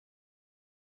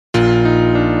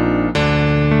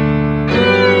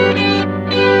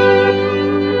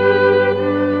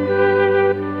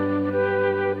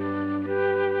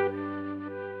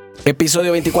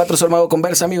Episodio 24, SolMago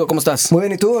Conversa, amigo, ¿cómo estás? Muy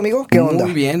bien, ¿y tú, amigo? ¿Qué onda?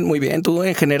 Muy bien, muy bien. ¿Tú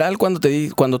en general cuando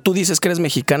tú dices que eres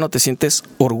mexicano, te sientes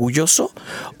orgulloso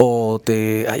o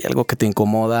hay algo que te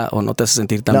incomoda o no te hace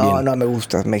sentir tan bien? No, me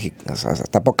gusta México, o sea,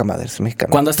 está poca madre, es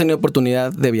mexicano. ¿Cuándo has tenido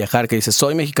oportunidad de viajar que dices,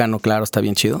 soy mexicano? Claro, está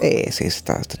bien chido. Sí,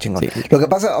 está chingón. Sí. Lo que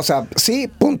pasa, o sea, sí,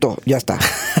 punto, ya está.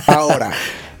 Ahora,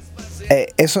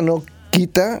 eso no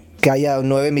quita que haya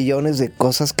 9 millones de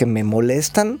cosas que me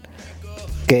molestan,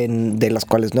 de las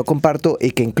cuales no comparto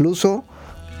y que incluso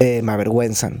me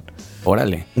avergüenzan.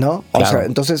 Órale. ¿No? Claro. O sea,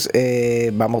 entonces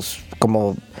vamos,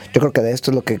 como yo creo que de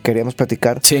esto es lo que queríamos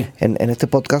platicar en este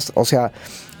podcast. O sea,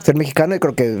 ser mexicano, y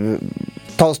creo que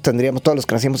todos los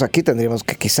que nacimos aquí, tendríamos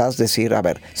que quizás decir, a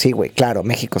ver, sí, güey, claro,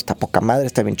 México está poca madre,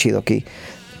 está bien chido aquí.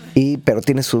 Pero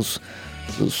tiene sus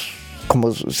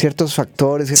como ciertos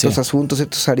factores, ciertos asuntos,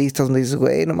 ciertos aristas donde dices,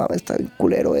 güey, no mames, está bien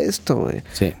culero esto, güey.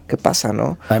 Sí. ¿Qué pasa,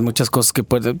 no? Hay muchas cosas que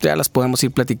ya las podemos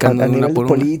ir platicando a una nivel por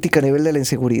de una. política, a nivel de la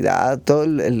inseguridad, todo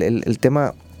el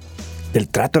tema del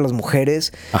trato a las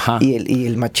mujeres y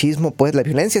el machismo, pues la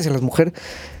violencia hacia las mujeres,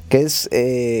 que es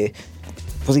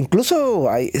pues incluso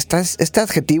está este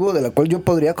adjetivo de la cual yo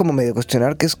podría como medio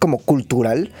cuestionar, que es como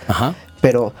cultural. Ajá.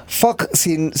 Pero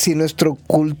si nuestra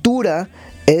cultura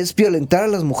es violentar a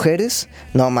las mujeres,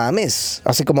 no mames,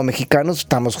 así como mexicanos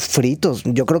estamos fritos.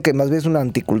 Yo creo que más bien es una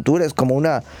anticultura, es como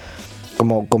una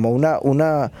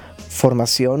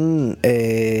formación,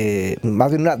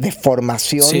 más bien una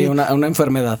deformación. Sí, una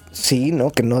enfermedad. Sí, ¿no?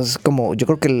 Que no es como, yo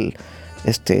creo que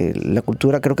la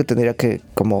cultura creo que tendría que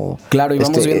como claro, y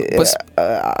vamos bien, pues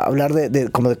hablar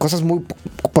como de cosas muy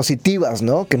positivas,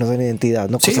 ¿no? Que nos den identidad,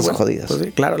 no cosas jodidas. Pues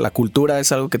sí, claro, la cultura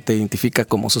es algo que te identifica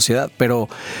como sociedad, pero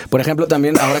por ejemplo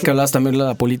también, ahora que hablabas también de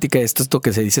la política, esto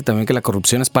que se dice también que la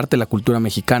corrupción es parte de la cultura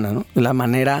mexicana, ¿no? La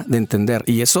manera de entender,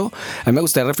 y eso a mí me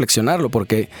gustaría reflexionarlo,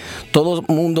 porque todo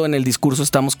mundo en el discurso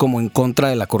estamos como en contra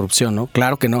de la corrupción, ¿no?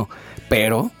 Claro que no,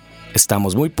 pero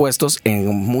estamos muy puestos en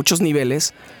muchos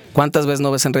niveles. ¿Cuántas veces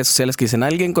no ves en redes sociales que dicen,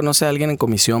 alguien conoce a alguien en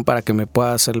comisión para que me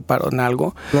pueda hacer el paro en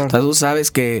algo? Claro. O sea, tú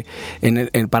sabes que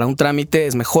para un trámite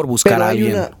es mejor buscar a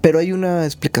alguien. Pero hay una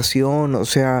explicación, o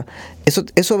sea,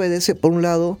 eso obedece por un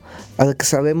lado a que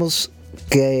sabemos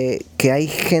que hay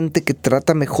gente que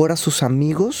trata mejor a sus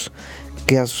amigos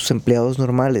que a sus empleados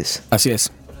normales. Así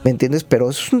es. ¿Me entiendes? Pero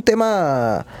eso es un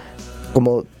tema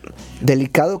como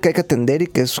delicado que hay que atender y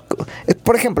que es,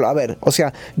 por ejemplo, a ver, o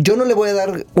sea, yo no le voy a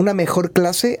dar una mejor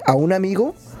clase a un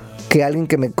amigo que a alguien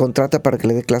que me contrata para que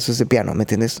le dé clases de piano, ¿me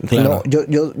entiendes? Claro.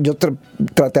 No, yo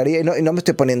trataría, y no me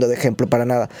estoy poniendo de ejemplo para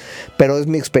nada, pero es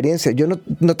mi experiencia. Yo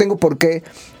no tengo por qué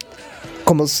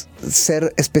como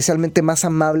ser especialmente más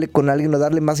amable con alguien o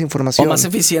darle más información. ¿O más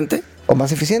eficiente? O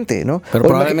más eficiente, ¿no? Pero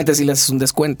probablemente sí le haces un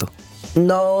descuento.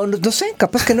 No sé,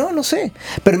 capaz que no sé.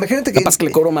 Pero imagínate que... Capaz que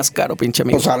le cobro más caro, pinche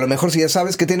amigo. O sea, a lo mejor si ya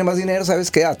sabes que tiene más dinero,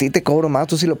 sabes que a ti te cobro más,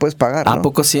 tú sí lo puedes pagar, ¿no? ¿A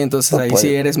poco sí? Entonces ahí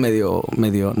sí eres medio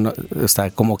no, o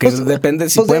sea, como que pues, depende,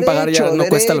 si pues pueden pagar ya no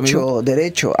cuesta lo mismo.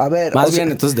 Derecho, a ver. Más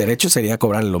bien, entonces derecho sería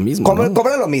cobrar lo mismo, ¿no?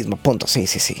 Cobrar lo mismo, punto, sí.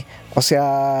 O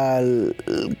sea,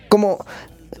 como...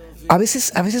 A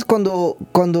veces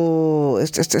cuando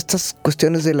estas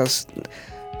cuestiones de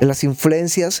las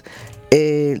influencias,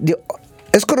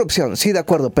 es corrupción, sí, de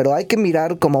acuerdo, pero hay que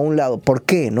mirar como a un lado. ¿Por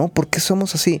qué, no? ¿Por qué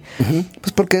somos así? Uh-huh.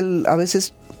 Pues porque a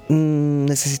veces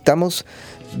necesitamos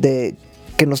de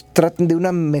que nos traten de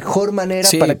una mejor manera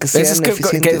para que sean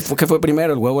eficientes. ¿Qué fue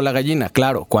primero, el huevo o la gallina?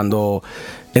 Claro, cuando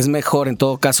es mejor, en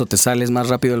todo caso, te sales más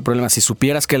rápido del problema. Si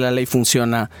supieras que la ley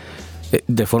funciona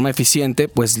de forma eficiente,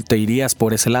 pues te irías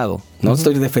por ese lado. No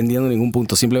estoy defendiendo ningún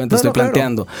punto, simplemente estoy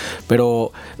planteando. Claro.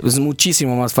 Pero es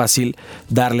muchísimo más fácil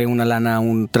darle una lana a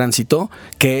un tránsito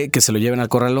que se lo lleven al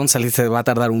corralón. Salir se va a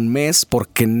tardar un mes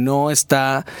porque no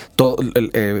está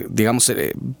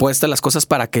puestas las cosas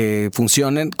para que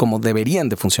funcionen como deberían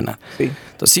de funcionar. Sí.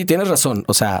 Entonces sí, tienes razón.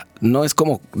 O sea, no es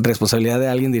como responsabilidad de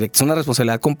alguien directa, es una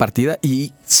responsabilidad compartida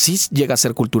y sí llega a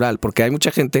ser cultural, porque hay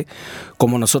mucha gente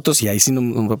como nosotros, y ahí sí no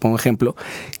me pongo ejemplo,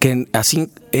 que así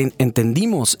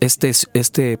entendimos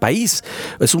este país.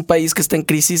 Es un país que está en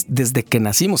crisis desde que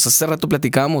nacimos. Hace rato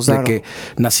platicábamos de que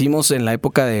nacimos en la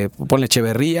época de, ponle,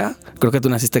 Echeverría, creo que tú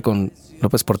naciste con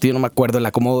López Portillo, no me acuerdo el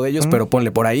acomodo de ellos, pero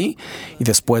ponle por ahí, y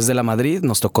después de la Madrid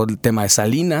nos tocó el tema de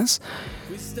Salinas.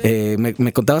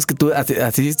 Me contabas que tú a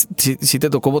ti sí te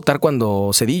tocó votar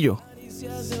cuando Zedillo.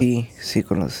 Sí,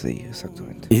 con los Zedillo,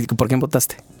 exactamente. ¿Y por quién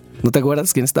votaste? ¿No te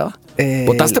acuerdas quién estaba?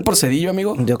 ¿Votaste por Zedillo,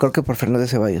 amigo? Yo creo que por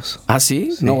Fernández Ceballos. ¿Ah, sí?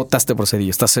 No votaste por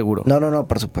Zedillo, ¿estás seguro? No,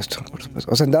 por supuesto.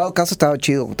 O sea, en dado caso estaba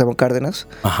chido Temo Cárdenas.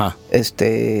 Ajá.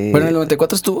 Bueno, ¿en el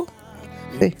 94 estuvo?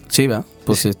 Sí, ¿verdad?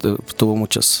 Pues sí, tuvo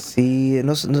muchos. Sí,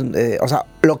 o sea,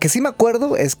 lo que sí me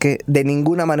acuerdo es que de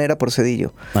ninguna manera por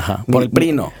Cedillo. Ajá, por el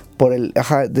PRI no.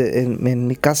 En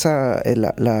mi casa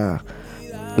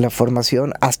la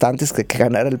formación, hasta antes que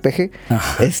ganara el PG,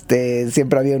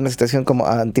 siempre había una situación como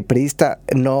antiprista,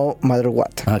 no matter what,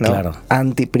 ¿no? Claro.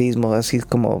 Antiprismo, así es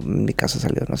como en mi casa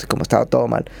salió, no sé, como estaba todo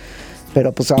mal.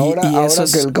 Pero pues ahora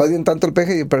que odian tanto el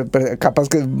PG, pero capaz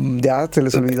que ya se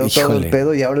les olvidó todo el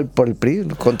pedo y ahora por el PRI,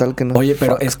 con tal que no. Oye,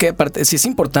 pero es que aparte, sí es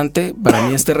importante para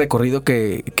mí este recorrido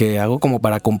que hago como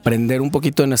para comprender un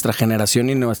poquito de nuestra generación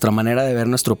y nuestra manera de ver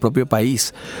nuestro propio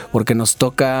país, porque nos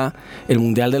toca el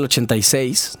Mundial del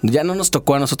 86, ya no nos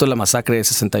tocó a nosotros la masacre de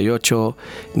 68,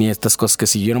 ni estas cosas que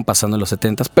siguieron pasando en los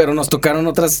 70, pero nos tocaron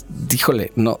otras,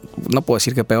 híjole, no puedo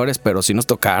decir que peores, pero sí nos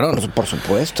tocaron. Por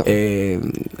supuesto.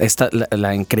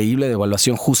 La increíble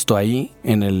devaluación justo ahí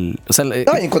en el... O sea,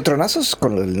 y encontronazos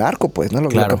con el narco, pues, ¿no? Lo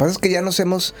que pasa es que ya nos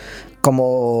hemos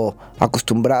como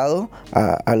acostumbrado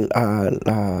a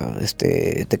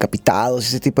decapitados y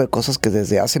ese tipo de cosas que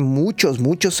desde hace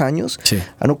muchos años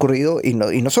han ocurrido y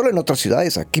no solo en otras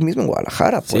ciudades, aquí mismo en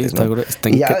Guadalajara, pues, ¿no?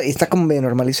 Y ya está como medio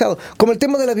normalizado. Como el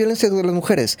tema de la violencia de las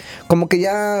mujeres, como que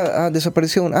ya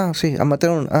desapareció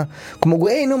mataron, como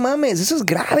güey, no mames, eso es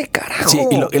grave, carajo. Sí,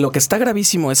 y lo que está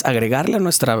gravísimo es agregarle a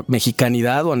nuestra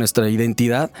mexicanidad o a nuestra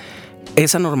identidad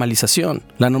esa normalización,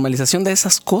 la normalización de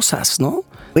esas cosas, ¿no?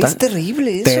 Es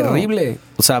terrible eso. Terrible.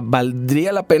 O sea,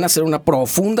 valdría la pena hacer una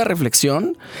profunda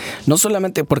reflexión, no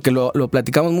solamente porque lo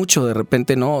platicamos mucho de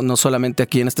repente, no solamente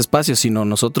aquí en este espacio, sino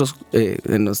nosotros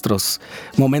en nuestros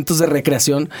momentos de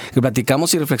recreación, que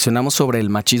platicamos y reflexionamos sobre el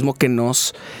machismo que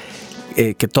nos...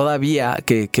 que todavía,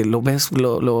 que lo ves,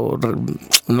 lo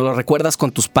recuerdas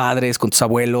con tus padres, con tus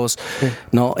abuelos,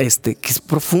 ¿no? Que es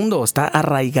profundo, está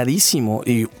arraigadísimo.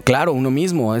 Y claro, uno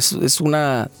mismo, es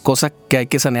una cosa que hay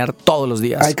que sanear todos los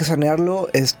días. Hay que sanearlo,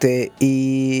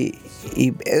 y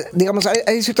digamos,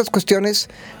 hay ciertas cuestiones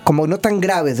como no tan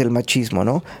graves del machismo,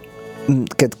 ¿no?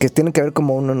 Que tienen que ver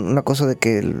como una cosa de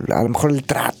que a lo mejor el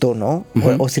trato, ¿no?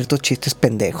 O ciertos chistes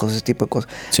pendejos, ese tipo de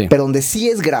cosas. Sí. Pero donde sí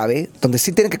es grave, donde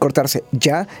sí tiene que cortarse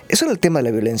ya, eso es el tema de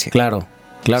la violencia. Claro.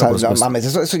 O sea, no mames,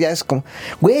 eso ya es como...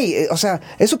 Güey, o sea,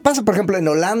 eso pasa, por ejemplo, en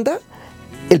Holanda.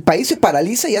 El país se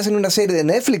paraliza y hacen una serie de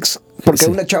Netflix porque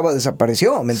una chava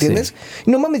desapareció, ¿me entiendes? Sí.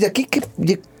 Y no mames, de aquí que...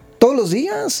 todos los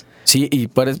días. Sí, y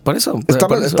por eso.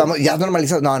 Estamos ya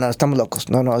normalizados. No, estamos locos.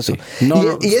 No, eso. Sí.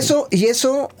 Y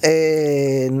eso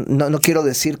no quiero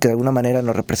decir que de alguna manera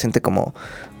nos represente como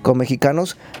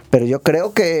mexicanos, pero yo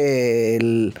creo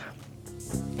que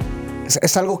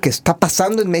es algo que está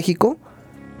pasando en México,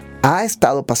 ha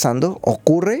estado pasando,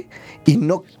 ocurre, y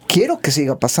no quiero que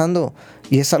siga pasando.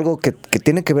 Y es algo que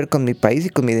tiene que ver con mi país y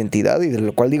con mi identidad, y de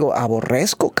lo cual digo,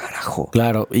 aborrezco, carajo.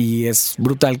 Claro, y es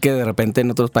brutal que de repente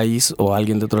en otro país o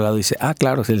alguien de otro lado dice,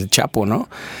 claro, es el Chapo, ¿no? O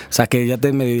sea, que ya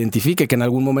te medio identifique que en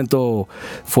algún momento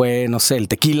fue, no sé, el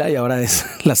tequila y ahora es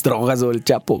las drogas o el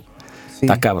Chapo. Sí.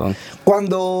 Está cabrón.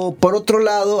 Cuando, por otro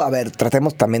lado, a ver,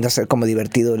 tratemos también de hacer como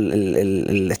divertido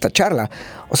esta charla.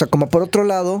 O sea, como por otro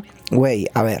lado, güey,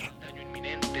 a ver,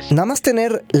 nada más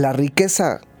tener la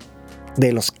riqueza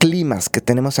de los climas que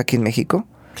tenemos aquí en México.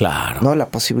 Claro. ¿No? La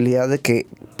posibilidad de que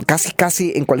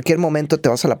casi en cualquier momento te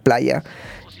vas a la playa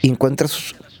y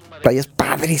encuentras playas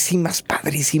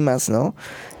padrísimas, ¿no?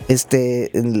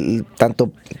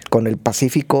 Tanto con el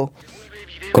Pacífico,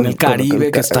 con el Caribe,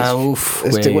 que está,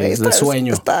 güey, es de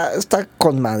sueño. Está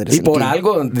con madres. Y por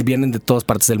algo vienen de todas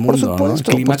partes del mundo, supuesto, ¿no? El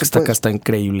clima que está acá está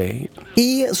increíble.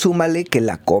 Y súmale que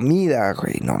la comida,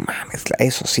 güey, no mames,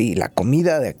 eso sí, la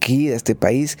comida de aquí, de este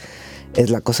país, es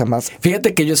la cosa más...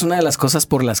 Fíjate que yo es una de las cosas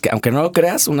por las que, aunque no lo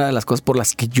creas, una de las cosas por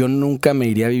las que yo nunca me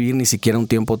iría a vivir ni siquiera un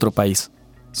tiempo a otro país.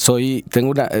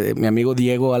 Tengo mi amigo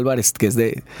Diego Álvarez, que es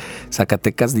de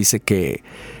Zacatecas, dice que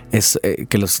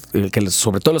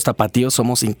sobre todo los tapatíos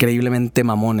somos increíblemente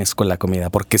mamones con la comida,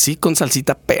 porque sí con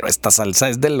salsita, pero esta salsa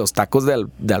es de los tacos de al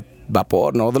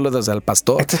vapor, no de los al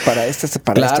pastor. Este es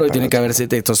para claro, y tiene que haber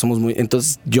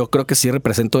entonces yo creo que sí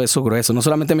represento eso grueso, no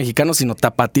solamente mexicano, sino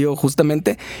tapatío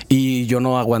justamente, y yo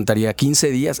no aguantaría 15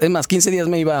 días, es más, 15 días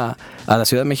me iba a la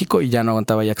Ciudad de México y ya no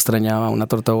aguantaba, ya extrañaba una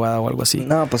torta ahogada o algo así.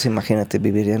 No, pues imagínate,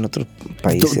 viviría en otro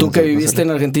país. Tú que viviste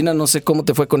en Argentina, no sé cómo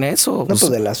te fue con eso. No, pues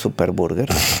de la Superburger.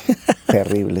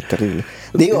 Terrible.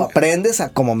 Digo, aprendes a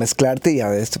cómo mezclarte y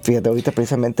a esto. Fíjate, ahorita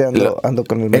precisamente ando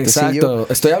con el matecillo. Exacto.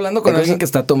 Estoy hablando con alguien que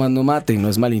está tomando mate y no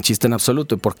es malinchista en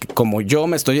absoluto. Porque como yo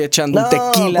me estoy echando un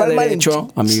tequila derecho,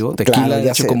 amigo, tequila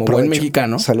derecho como buen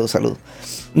mexicano. Salud.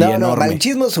 No,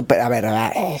 malinchismo súper. A ver,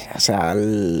 o sea,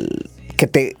 que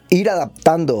te ir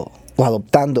adaptando o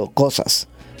adoptando cosas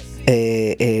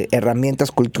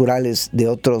herramientas culturales de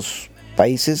otros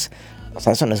países, o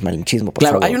sea, eso no es malinchismo.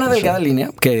 Claro, favor, hay una delgada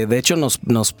línea que de hecho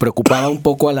nos preocupaba un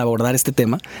poco al abordar este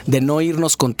tema, de no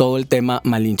irnos con todo el tema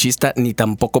malinchista ni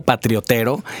tampoco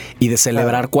patriotero y de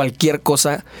celebrar cualquier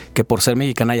cosa que por ser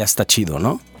mexicana ya está chido,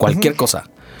 ¿no? Cualquier cosa.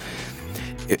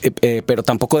 Pero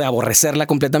tampoco de aborrecerla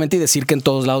completamente y decir que en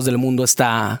todos lados del mundo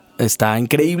está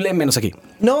increíble, menos aquí.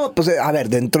 No, pues a ver,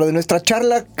 dentro de nuestra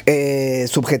charla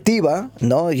subjetiva,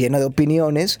 ¿no? Llena de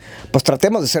opiniones, pues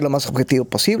tratemos de ser lo más objetivo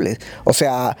posible. O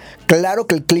sea, claro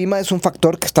que el clima es un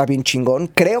factor que está bien chingón.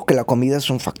 Creo que la comida es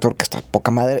un factor que está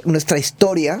poca madre. Nuestra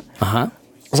historia. Ajá.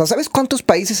 O sea, ¿sabes cuántos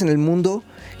países en el mundo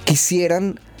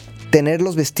quisieran tener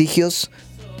los vestigios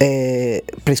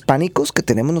prehispánicos que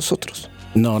tenemos nosotros?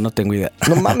 No tengo idea.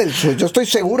 No mames, yo estoy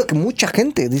seguro que mucha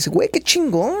gente dice, güey, qué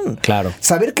chingón. Claro.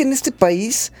 Saber que en este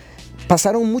país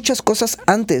pasaron muchas cosas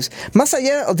antes. Más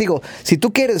allá, os digo, si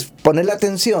tú quieres ponerle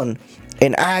atención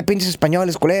en, pinches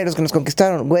españoles culeros que nos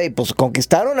conquistaron, güey, pues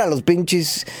conquistaron a los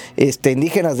pinches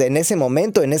indígenas en ese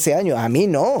momento, en ese año. A mí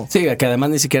no. Sí, que además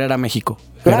ni siquiera era México.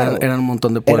 Claro. Eran un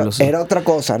montón de pueblos. Era otra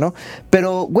cosa, ¿no?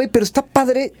 Pero, güey, pero está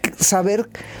padre saber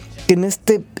que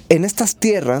en estas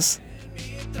tierras,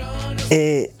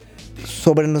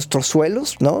 sobre nuestros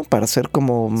suelos, ¿no? Para hacer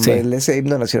como ese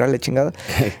himno nacional de chingada.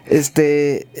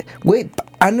 Güey,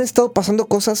 han estado pasando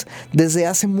cosas desde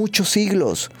hace muchos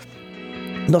siglos.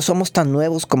 No somos tan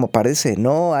nuevos como parece,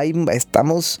 ¿no? Hay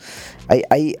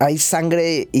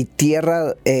sangre y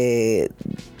tierra que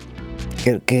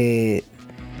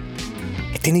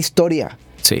tiene historia.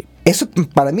 Sí. Eso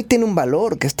para mí tiene un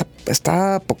valor, que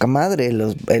está poca madre,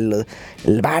 el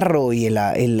barro y el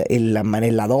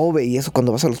adobe y eso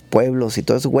cuando vas a los pueblos y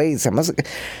todo eso, güey, además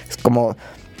es como,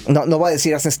 no voy a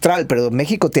decir ancestral, pero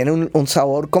México tiene un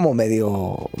sabor como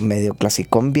medio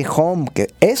clasicón viejón, que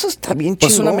eso está bien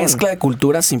chingón. Es una mezcla de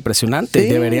culturas impresionante. Sí,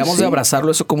 deberíamos de abrazarlo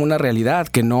eso como una realidad,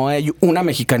 que no hay una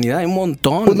mexicanidad, hay un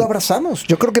montón. Pues lo abrazamos.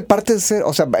 Yo creo que parte de ser,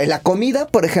 o sea, la comida,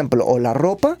 por ejemplo, o la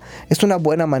ropa, es una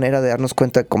buena manera de darnos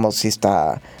cuenta de cómo si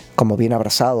está como bien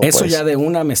abrazado. Eso pues. Ya de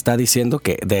una me está diciendo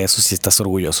que de eso sí estás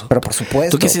orgulloso. Pero por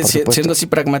supuesto. Tú siendo así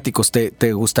pragmáticos,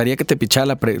 ¿te gustaría que te pichara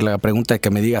la pregunta de que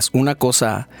me digas una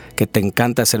cosa que te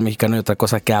encanta de ser mexicano y otra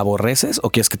cosa que aborreces, o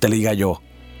quieres que te la diga yo?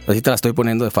 Así te la estoy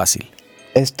poniendo de fácil.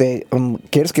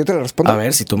 ¿Quieres que yo te la responda? A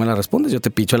ver, si tú me la respondes, yo te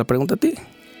picho la pregunta a ti.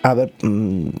 A ver.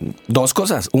 Dos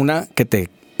cosas. Una, que te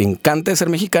encanta ser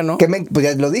mexicano. Pues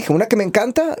ya lo dije. Una que me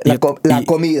encanta, la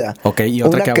comida. Ok, y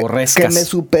otra que aborrezcas. Que me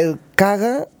super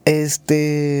caga,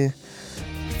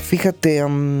 fíjate,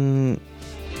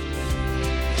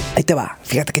 ahí te va.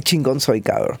 Fíjate qué chingón soy,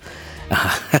 cabrón.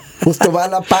 Justo va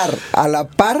a la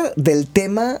par del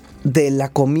tema de la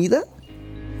comida,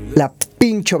 la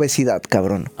pinche obesidad,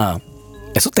 cabrón.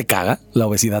 ¿Eso te caga? ¿La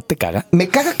obesidad te caga? Me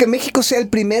caga que México sea el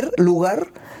primer lugar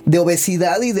de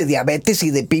obesidad y de diabetes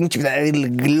y de pinche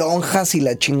lonjas y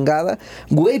la chingada.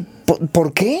 Güey,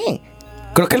 ¿por qué?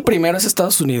 Creo que el primero es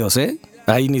Estados Unidos, ¿eh?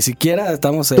 Ahí ni siquiera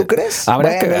estamos... ¿Tú crees?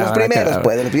 Los primeros,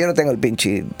 pues. Yo no tengo el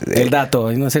pinche... El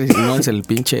dato, no es el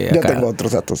pinche... Yo tengo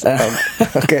otros datos.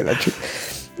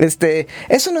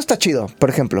 Eso no está chido, por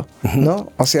ejemplo,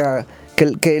 ¿no? O sea...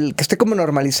 Que esté como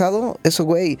normalizado, eso,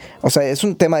 güey, o sea, es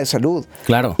un tema de salud.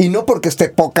 Claro. Y no porque esté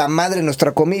poca madre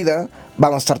nuestra comida,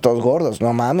 vamos a estar todos gordos,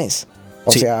 no mames.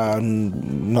 O sea,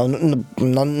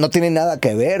 no tiene nada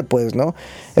que ver, pues, ¿no?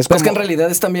 Es que en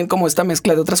realidad es también como esta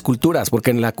mezcla de otras culturas,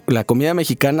 porque en la comida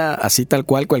mexicana, así tal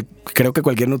cual, creo que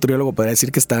cualquier nutriólogo podría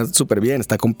decir que está súper bien,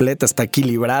 está completa, está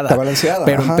equilibrada. Está balanceada.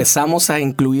 Pero empezamos a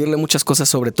incluirle muchas cosas,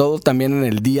 sobre todo también en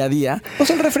el día a día. Pues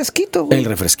el refresquito, güey. El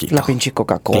refresquito. La pinche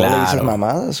Coca-Cola y esas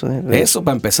mamadas, güey. Eso,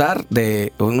 para empezar,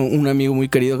 de un amigo muy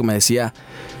querido que me decía...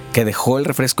 que dejó el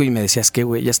refresco y me decía, es que,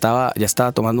 güey, ya estaba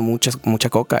tomando mucha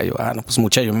coca. Y yo, no, pues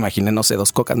mucha, yo me imaginé, no sé,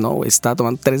 2 cocas. No, güey, estaba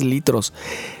tomando 3 litros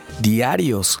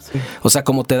diarios. Sí. O sea,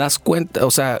 como te das cuenta,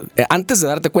 o sea, antes de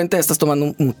darte cuenta ya estás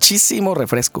tomando muchísimo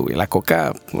refresco, güey. La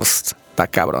coca, pues, está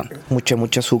cabrón. Mucha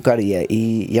azúcar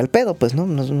y al pedo, pues, ¿no?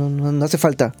 No hace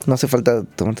falta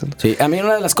tomar tanto. Sí, a mí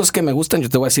una de las cosas que me gustan, yo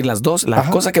te voy a decir las dos. La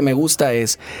cosa que me gusta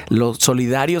es los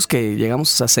solidarios que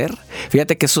llegamos a hacer.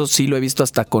 Fíjate que eso sí lo he visto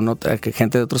hasta con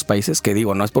gente de otros países, que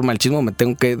digo, no es por machismo, me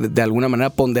tengo que de alguna manera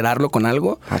ponderarlo con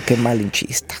algo. Qué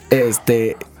malinchista.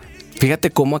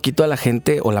 Fíjate cómo aquí toda la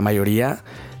gente, o la mayoría...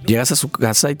 Llegas a su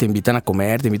casa y te invitan a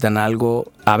comer, te invitan a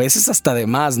algo, a veces hasta de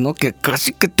más, ¿no? Que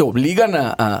casi que te obligan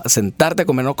a sentarte a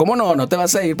comer, ¿no? ¿Cómo no? No te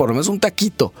vas a ir, por lo menos un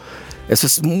taquito. Eso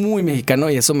es muy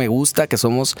mexicano y eso me gusta, que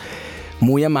somos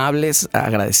muy amables,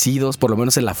 agradecidos, por lo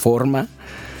menos en la forma,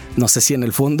 no sé si en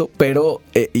el fondo, pero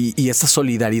y esa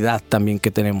solidaridad también que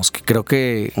tenemos, que creo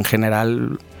que en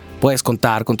general puedes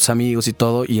contar con tus amigos y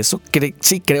todo, y eso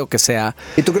sí creo que sea...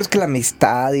 ¿Y tú crees que la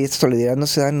amistad y esta solidaridad no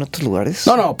se da en otros lugares?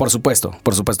 No, por supuesto,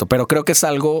 pero creo que es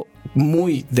algo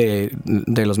muy de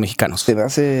los mexicanos. Te me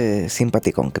hace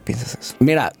simpaticón que piensas eso.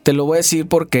 Mira, te lo voy a decir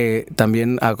porque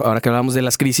también, ahora que hablamos de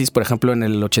las crisis, por ejemplo, en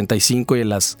el 85 y en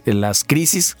las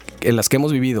crisis en las que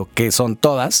hemos vivido, que son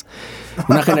todas,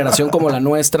 una generación como la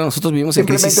nuestra, nosotros vivimos en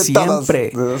crisis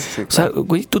siempre. Sí, claro. O sea,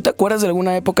 güey, ¿tú te acuerdas de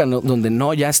alguna época donde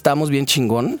no, ya estamos bien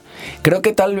chingón? Creo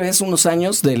que tal vez unos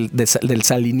años del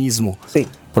salinismo. Sí.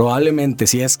 Probablemente,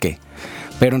 si es que...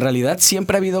 Pero en realidad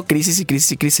siempre ha habido crisis y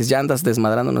crisis y crisis. Ya andas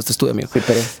desmadrando nuestro estudio, amigo. Sí,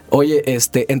 pero... Oye,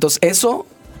 entonces eso,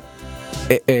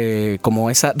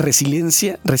 como esa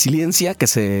resiliencia que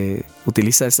se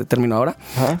utiliza este término ahora,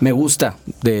 Ajá. me gusta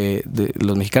de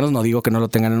los mexicanos. No digo que no lo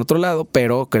tengan en otro lado,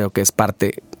 pero creo que es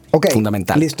parte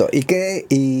fundamental. Listo. ¿Y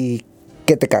qué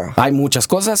te caga? Hay muchas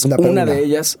cosas. Una de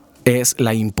ellas es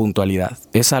la impuntualidad.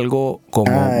 Es algo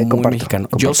como muy mexicano.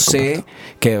 Yo sé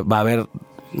que va a haber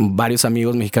varios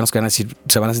amigos mexicanos que van a decir,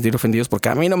 se van a sentir ofendidos porque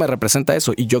a mí no me representa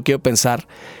eso, y yo quiero pensar,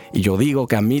 y yo digo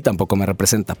que a mí tampoco me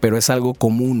representa, pero es algo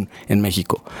común en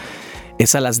México.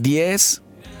 Es a las 10,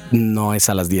 no es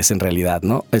a las 10 en realidad,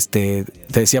 ¿no? Te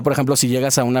decía, por ejemplo, si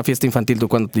llegas a una fiesta infantil, tú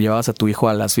cuando te llevabas a tu hijo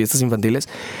a las fiestas infantiles,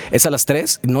 es a las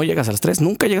 3, no llegas a las 3,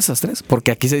 nunca llegas a las 3,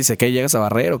 porque aquí se dice que llegas a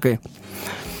barrer o qué.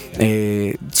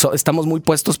 Estamos muy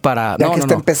puestos para... Ya que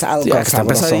está empezado. Ya que está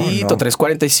empezadito,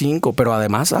 3:45, pero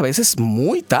además a veces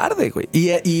muy tarde, güey.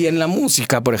 Y en la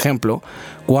música, por ejemplo,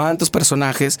 ¿cuántos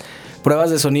personajes, pruebas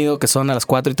de sonido que son a las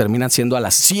 4 y terminan siendo a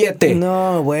las 7?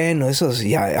 No, bueno, eso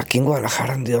sí, aquí en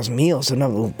Guadalajara, Dios mío,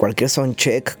 cualquier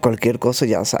soundcheck, cualquier cosa,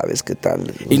 ya sabes qué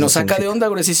tal. Y nos saca de onda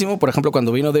gruesísimo, por ejemplo,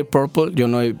 cuando vino Deep Purple, yo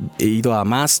no he ido a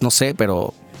más, no sé,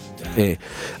 pero...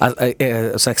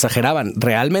 o sea, exageraban.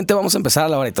 Realmente vamos a empezar a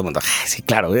la hora y todo el mundo, sí,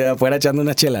 claro, afuera echando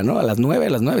una chela, ¿no? A las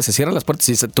 9 se cierran las puertas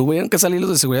y tuvieron que salir los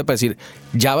de seguridad para decir,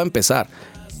 ya va a empezar,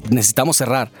 necesitamos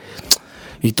cerrar.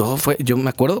 Y todo fue, yo me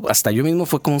acuerdo, hasta yo mismo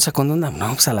fue como un sacón de onda.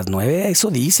 No, pues a las 9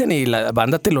 eso dicen, y la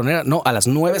banda telonera, no, a las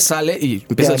 9 sale y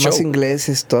empieza el show. Más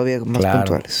ingleses todavía más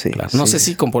puntuales, sí. Claro. No sé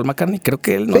si con Paul McCartney, creo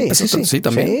que él no empezó. Sí,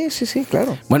 también. Sí,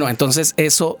 claro. Bueno, entonces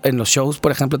eso en los shows,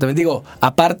 por ejemplo, también digo,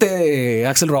 aparte de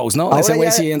Axl Rose, ¿no? Ahora ese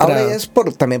güey sí entra. Ahora ya es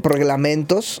también por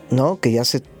reglamentos, ¿no? Que ya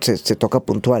se toca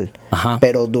puntual. Ajá.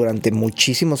 Pero durante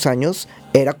muchísimos años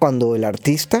era cuando el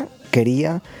artista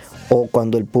quería, o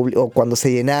cuando el público, o cuando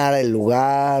se llenara el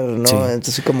lugar, ¿no? Sí.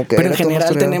 Entonces como que... Pero en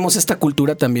general tenemos esta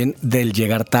cultura también del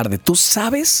llegar tarde. ¿Tú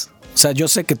sabes? O sea, yo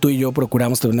sé que tú y yo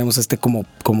tenemos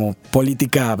como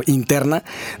política interna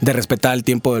de respetar el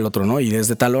tiempo del otro, ¿no? Y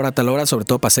desde tal hora a tal hora, sobre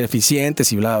todo para ser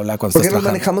eficientes y bla, bla, bla. Porque nos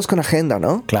manejamos con agenda,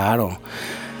 ¿no? Claro.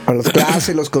 Para las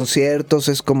clases, los conciertos,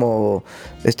 es como,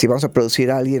 vamos a producir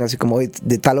a alguien así como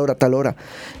de tal hora a tal hora.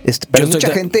 Pero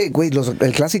mucha gente, güey,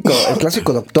 el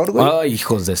clásico doctor, güey. Ay,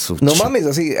 hijos de su... No mames,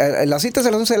 así, las citas a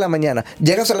las 11 de la mañana,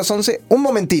 llegas a las 11, un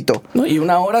momentito. No, y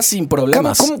una hora sin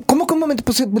problemas. ¿Cómo que un momento?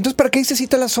 Pues entonces, ¿para qué hice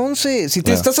cita a las 11? Si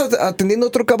te estás atendiendo a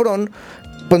otro cabrón,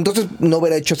 pues entonces no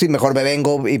hubiera hecho así, mejor me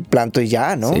vengo y planto y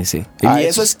ya, ¿no? Sí. Y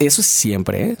eso es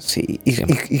siempre, ¿eh? Sí, y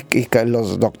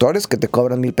los doctores que te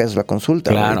cobran $1,000 la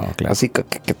consulta. Claro, ¿no? claro. Así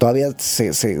que todavía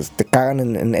se te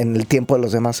cagan en el tiempo de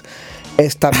los demás.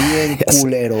 Está bien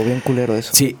culero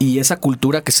eso. Sí, y esa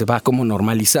cultura que se va como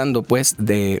normalizando, pues,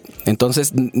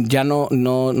 entonces ya no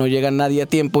llega nadie a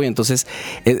tiempo, y entonces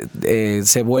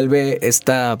se vuelve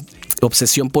esta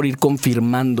obsesión por ir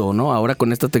confirmando, ¿no? Ahora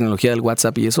con esta tecnología del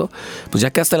WhatsApp y eso, pues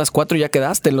ya quedaste a las 4 y ya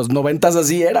quedaste. En los 90s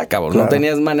así era, cabrón. Claro. No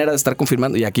tenías manera de estar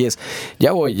confirmando. Y aquí es,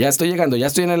 ya voy, ya estoy llegando, ya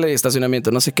estoy en el estacionamiento,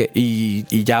 no sé qué.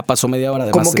 Y ya pasó media hora.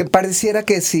 Como que pareciera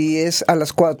que si es a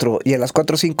las 4 y a las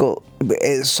 4:05,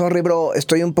 sorry bro,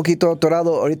 estoy un poquito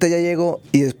atorado, ahorita ya llego,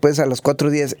 y después a las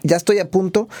 4:10 ya estoy a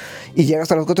punto, y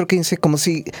llegas a las 4:15, como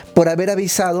si por haber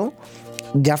avisado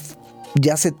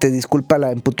ya se te disculpa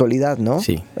la impuntualidad, ¿no?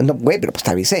 Sí. No, güey, pero pues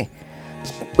te avisé.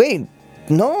 Güey,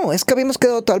 no, es que habíamos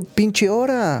quedado tal pinche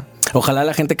hora. Ojalá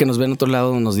la gente que nos ve en otro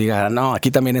lado nos diga, no, aquí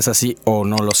también es así, o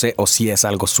no lo sé, o sí es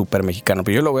algo súper mexicano.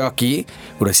 Pero yo lo veo aquí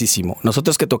gruesísimo.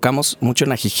 Nosotros que tocamos mucho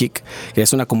en Ajijic, que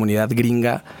es una comunidad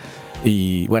gringa,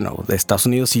 y bueno, de Estados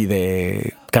Unidos y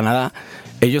de Canadá,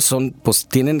 ellos pues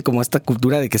tienen como esta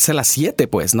cultura de que es a las 7,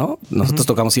 pues, ¿no? Nosotros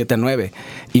tocamos 7 a 9.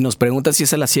 Y nos preguntan si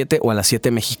es a las 7 o a las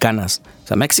 7 mexicanas. O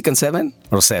sea, ¿Mexican 7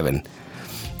 o 7?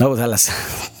 No, pues a las...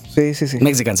 Sí.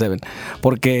 Mexican 7.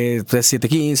 Porque es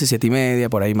 7:15, 7:30,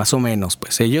 por ahí más o menos.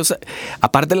 Pues ellos,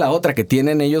 aparte la otra que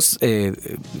tienen ellos,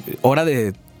 hora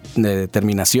de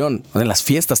terminación. En las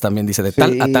fiestas también dice de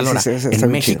tal a tal hora.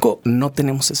 En México no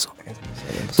tenemos eso.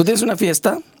 Tú tienes una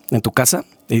fiesta en tu casa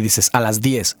y dices a las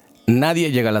 10.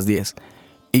 Nadie llega a las 10.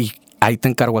 y ahí te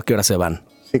encargo a qué hora se van.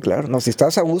 Sí, claro. No, si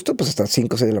estás a gusto, pues hasta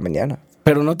 5 o 6 de la mañana.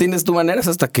 Pero no tienes tu maneras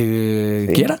hasta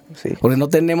que quiera. Sí. Porque no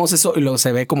tenemos eso y luego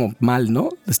se ve como mal, ¿no?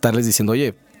 Estarles diciendo,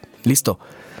 oye, listo.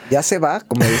 Ya se va,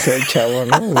 como decía el chavo,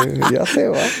 ¿no? Ya se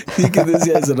va. Sí, que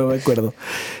decía eso, no me acuerdo.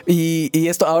 Y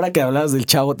esto, ahora que hablabas del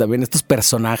chavo también, estos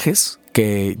personajes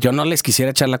que yo no les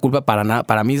quisiera echar la culpa para nada.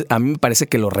 Para mí, a mí me parece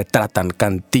que lo retratan.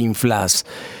 Cantinflas,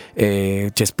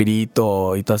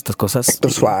 Chespirito y todas estas cosas.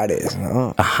 Héctor Suárez,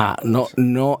 ¿no? Ajá, no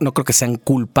creo que sean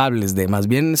culpables de, más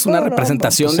bien es una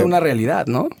representación de una realidad,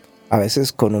 ¿no? A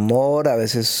veces con humor, a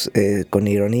veces con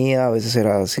ironía, a veces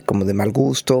era así como de mal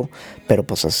gusto, pero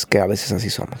pues es que a veces así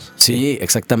somos. Sí,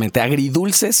 exactamente.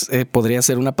 Agridulces podría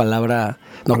ser una palabra,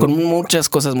 no, con muchas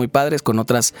cosas muy padres, con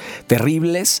otras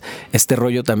terribles. Este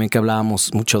rollo también que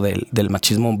hablábamos mucho del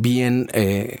machismo bien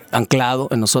anclado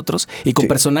en nosotros y con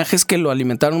personajes que lo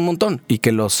alimentaron un montón y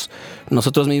que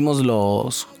nosotros mismos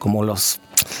los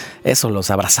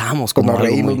abrazamos. Como nos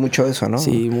reímos mucho de eso, ¿no?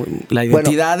 Sí, la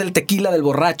identidad del tequila, del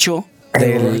borracho,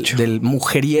 del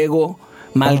mujeriego,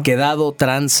 mal quedado,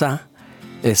 tranza,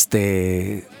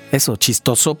 eso,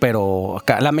 chistoso, pero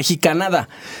acá, la mexicanada.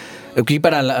 Aquí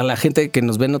para la gente que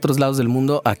nos ve en otros lados del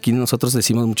mundo, aquí nosotros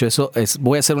decimos mucho eso,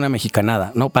 voy a hacer una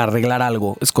mexicanada, ¿no? Para arreglar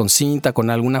algo, es con cinta, con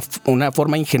una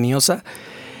forma ingeniosa.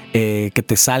 Que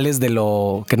te sales de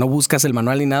lo que no buscas el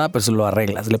manual ni nada, pero se lo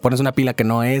arreglas. Le pones una pila que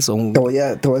no es. Te voy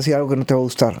a decir algo que no te va a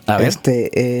gustar. A ver.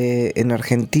 En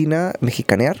Argentina,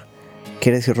 mexicanear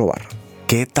quiere decir robar.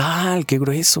 ¿Qué tal? Qué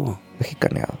grueso.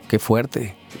 Mexicaneado. Qué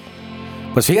fuerte.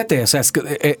 Pues fíjate, o sea,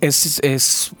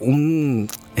 es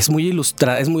muy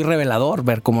ilustrado, es muy revelador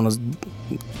ver cómo nos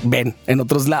ven en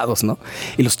otros lados, ¿no?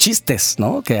 Y los chistes,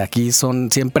 ¿no? Que aquí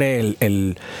son siempre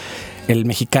el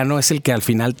mexicano es el que al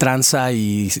final tranza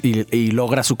y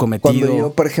logra su cometido. Cuando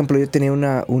yo, por ejemplo, yo tenía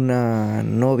una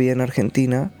novia en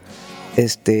Argentina,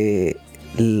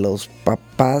 los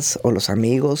papás o los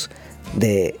amigos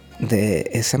de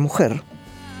esa mujer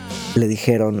le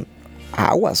dijeron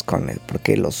aguas con él,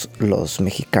 porque los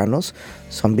mexicanos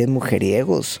son bien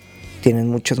mujeriegos, tienen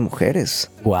muchas mujeres.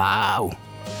 ¡Wow!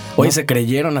 Oye, ¿no? Se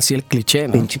creyeron así el cliché,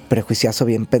 ¿no? Pinche prejuiciazo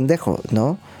bien pendejo,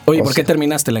 ¿no? Oye, ¿por qué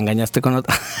terminaste? ¿La engañaste con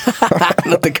otro?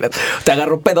 No te creas. Te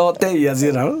agarró pedote y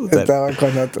así, ¿no? Estaba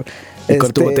con otro. Y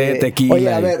con tu botella de tequila.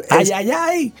 Oye, a ver. ¡Ay, ay,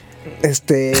 ay!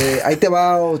 Ahí te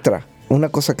va otra. Una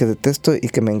cosa que detesto y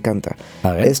que me encanta.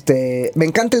 A ver. Me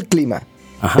encanta el clima.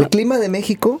 Ajá. El clima de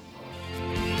México,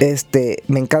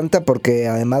 me encanta porque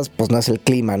además, pues no es el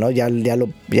clima, ¿no? Ya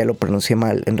lo pronuncié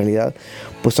mal. En realidad,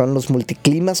 pues son los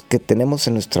multiclimas que tenemos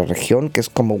en nuestra región, que es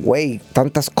como, güey,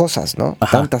 tantas cosas, ¿no?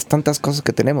 Ajá. Tantas cosas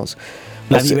que tenemos.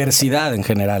 La diversidad en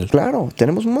general. Claro,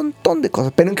 tenemos un montón de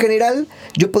cosas. Pero en general,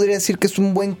 yo podría decir que es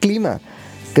un buen clima.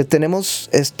 Que tenemos,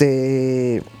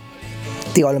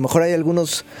 digo, a lo mejor hay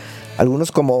algunos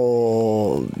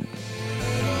como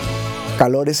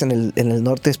calores en el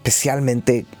norte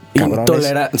especialmente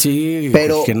cabrones. Sí,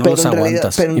 pero, que no pero los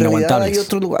aguantas. Pero en realidad hay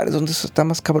otros lugares donde eso está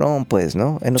más cabrón, pues,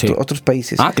 ¿no? En otros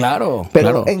países. Ah, claro.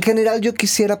 Pero en general yo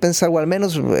quisiera pensar, o al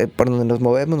menos por donde nos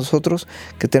movemos nosotros,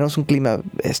 que tenemos un clima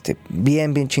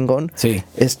bien chingón. Sí.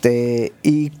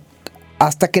 Y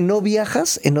hasta que no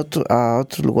viajas a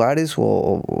otros lugares,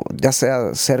 o ya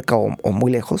sea cerca o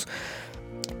muy lejos,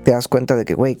 te das cuenta de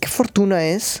que, güey, qué fortuna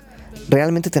es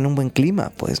realmente tener un buen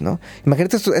clima, pues, ¿no?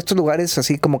 Imagínate estos lugares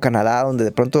así como Canadá, donde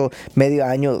de pronto medio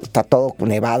año está todo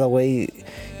nevado, güey,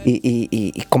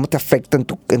 y cómo te afecta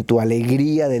en tu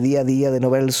alegría de día a día de no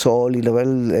ver el sol y no ver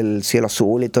el cielo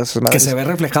azul y todas esas madres. Que se ve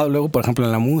reflejado luego, por ejemplo,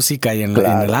 en la música y en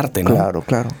el arte, ¿no?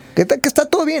 Claro. Que está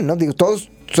todo bien, ¿no? Digo, todos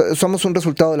somos un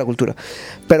resultado de la cultura.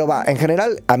 Pero en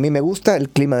general, a mí me gusta el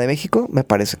clima de México, me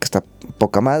parece que está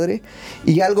poca madre.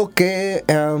 Y algo que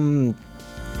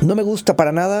no me gusta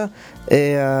para nada,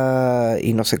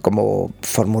 y no sé cómo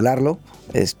formularlo.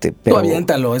 Pero, tú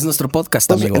aviéntalo, es nuestro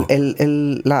podcast, pues, amigo.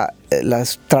 La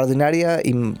extraordinaria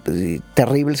y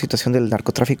terrible situación del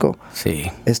narcotráfico. Sí.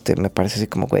 Me parece así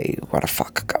como, güey, what the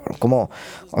fuck, cabrón. Cómo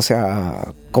se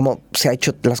ha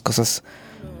hecho las cosas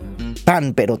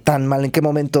pero tan mal. ¿En qué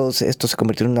momento esto se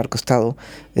convirtió en un narcoestado?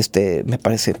 Me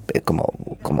parece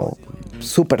como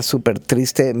súper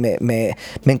triste. Me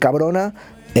encabrona.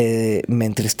 Me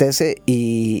entristece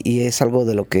y es algo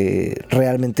de lo que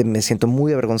realmente me siento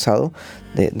muy avergonzado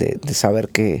de saber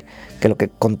que lo que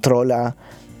controla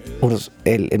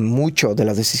mucho de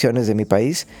las decisiones de mi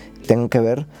país tengan que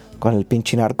ver con el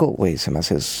pinche narco, güey. Se me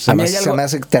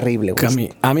hace terrible, güey.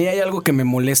 A mí hay algo que me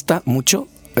molesta mucho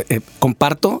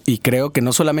comparto y creo que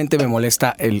no solamente me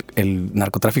molesta el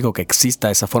narcotráfico que exista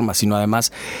de esa forma, sino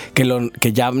además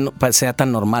que ya no sea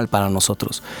tan normal para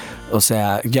nosotros. O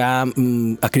sea, ya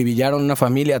acribillaron una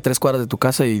familia a 3 cuadras de tu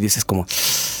casa y dices como,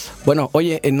 bueno,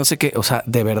 oye, no sé qué, o sea,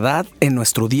 de verdad en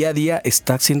nuestro día a día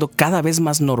está siendo cada vez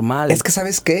más normal. Es que,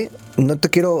 ¿sabes qué? No te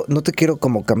quiero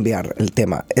como cambiar el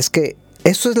tema. Es que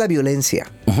eso es la violencia.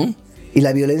 Uh-huh. Y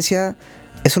la violencia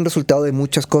es un resultado de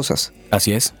muchas cosas.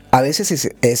 Así es. A veces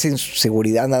es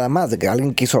inseguridad nada más, de que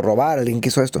alguien quiso robar, alguien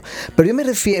quiso esto. Pero yo me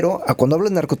refiero, a cuando hablo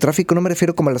de narcotráfico, no me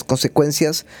refiero como a las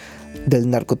consecuencias del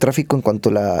narcotráfico en cuanto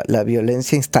a la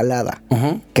violencia instalada,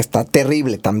 uh-huh, que está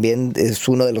terrible. También es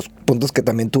uno de los puntos que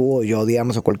también tuvo yo,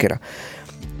 digamos, o cualquiera.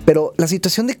 Pero la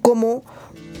situación de cómo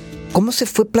se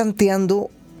fue planteando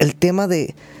el tema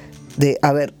de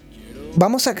a ver,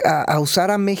 vamos a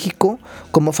usar a México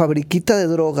como fabriquita de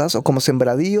drogas o como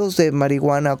sembradíos de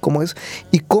marihuana, como es,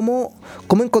 y cómo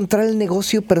encontrar el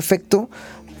negocio perfecto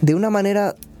de una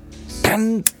manera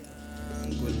tan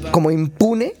como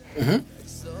impune, uh-huh,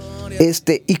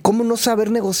 y cómo no saber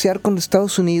negociar con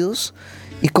Estados Unidos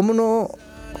y cómo no,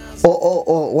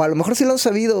 o a lo mejor sí lo han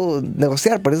sabido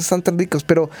negociar, por eso están tan ricos,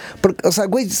 pero o sea,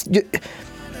 güey, yo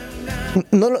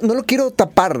no lo quiero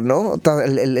tapar, ¿no?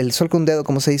 El sol con un dedo,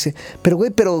 como se dice. Pero,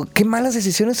 güey, qué malas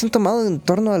decisiones se han tomado en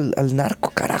torno al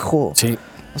narco, carajo. Sí.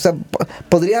 O sea,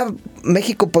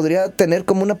 México podría tener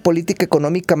como una política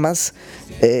económica más,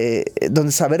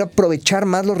 donde saber aprovechar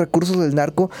más los recursos del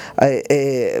narco,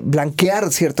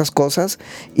 blanquear ciertas cosas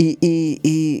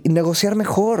y negociar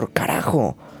mejor,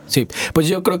 carajo. Sí, pues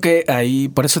yo creo que ahí,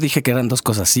 por eso dije que eran dos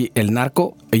cosas, sí, el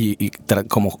narco y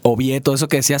como obvié todo eso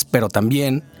que decías, pero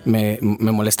también me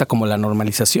molesta como la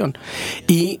normalización.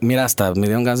 Y mira, hasta me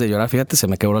dieron ganas de llorar, fíjate, se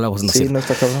me quebró la voz. No, sí, no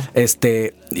está cabrón.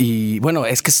 Y bueno,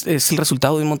 es que es el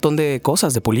resultado de un montón de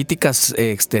cosas, de políticas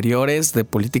exteriores, de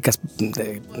políticas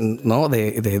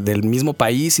del mismo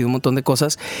país y de un montón de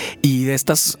cosas. Y de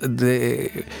estas,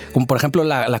 como por ejemplo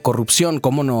la corrupción,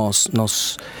 cómo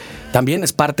nos también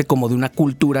es parte como de una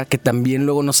cultura que también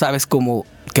luego no sabes cómo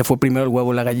qué fue primero el huevo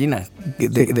o la gallina,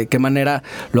 de qué manera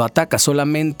lo atacas,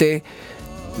 solamente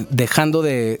dejando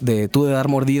de dar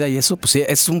mordida, y eso pues sí,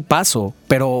 es un paso,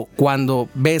 pero cuando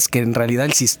ves que en realidad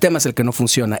el sistema es el que no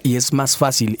funciona y es más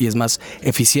fácil y es más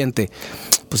eficiente,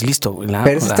 pues listo.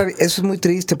 Pero eso es muy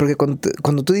triste, porque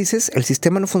cuando tú dices el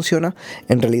sistema no funciona,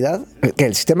 en realidad,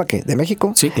 ¿el sistema qué? ¿De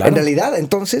México? Sí, claro. En realidad,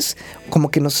 entonces,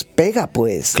 como que nos pega,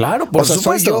 pues. Claro, por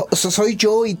supuesto. Soy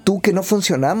yo y tú que no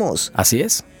funcionamos. Así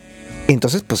es.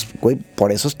 Entonces, pues, güey,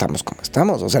 por eso estamos como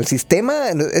estamos. O sea, el sistema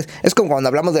es como cuando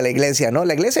hablamos de la iglesia, ¿no?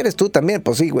 La iglesia eres tú también,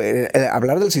 pues sí, güey.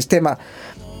 Hablar del sistema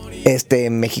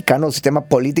mexicano, sistema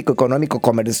político, económico,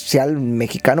 comercial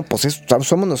mexicano, pues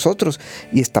somos nosotros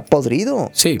y está podrido.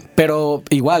 Sí, pero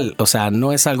igual, o sea,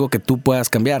 no es algo que tú puedas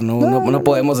cambiar, no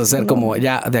podemos hacer como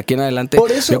ya de aquí en adelante.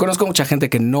 Por eso, yo conozco mucha gente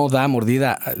que no da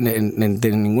mordida en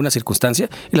ninguna circunstancia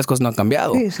y las cosas no han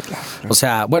cambiado. Sí, claro. O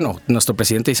sea, bueno, nuestro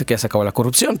presidente dice que ya se acabó la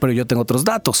corrupción, pero yo tengo otros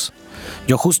datos.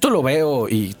 Yo justo lo veo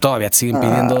y todavía te siguen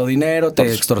pidiendo dinero,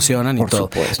 te extorsionan y todo.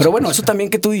 Supuesto, pero bueno, eso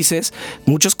también que tú dices,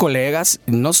 muchos colegas,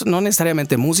 no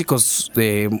necesariamente músicos,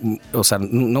 o sea,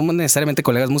 no necesariamente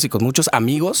colegas músicos, muchos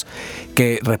amigos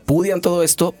que repudian todo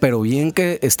esto, pero bien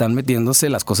que están metiéndose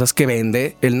las cosas que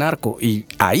vende el narco, y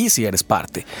ahí sí eres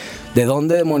parte. ¿De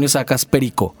dónde demonios sacas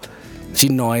perico si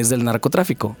no es del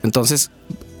narcotráfico? Entonces,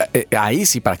 ahí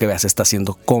sí, para que veas, está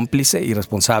siendo cómplice y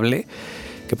responsable.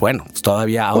 Que bueno, pues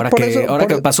todavía ahora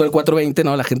que pasó el 420,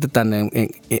 ¿no? La gente tan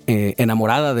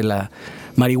enamorada de la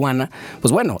marihuana,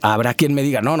 pues bueno, habrá quien me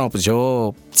diga, no, pues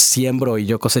yo siembro y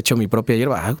yo cosecho mi propia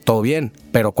hierba, todo bien,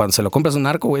 pero cuando se lo compras a un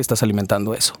narco, güey, estás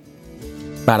alimentando eso.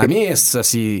 Para mí es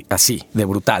así, de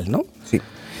brutal, ¿no? Sí.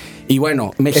 Y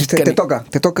bueno, Mexicano.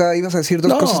 Te toca, ibas a decir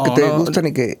dos cosas que te gustan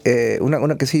y que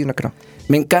una que sí y una que no.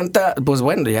 Me encanta, pues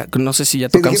bueno, ya no sé si ya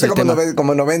tocamos el tema.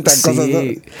 Como 90 sí. cosas, ¿no?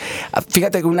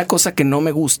 Fíjate que una cosa que no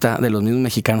me gusta de los mismos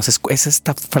mexicanos es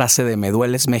esta frase de me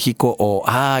dueles México o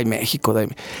ay México.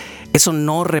 Eso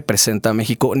no representa a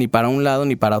México ni para un lado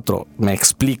ni para otro. Me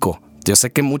explico. Yo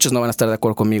sé que muchos no van a estar de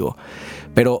acuerdo conmigo,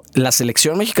 pero la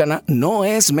selección mexicana no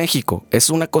es México. Es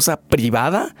una cosa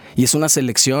privada y es una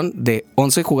selección de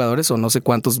 11 jugadores o no sé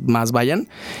cuántos más vayan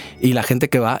y la gente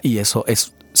que va, y eso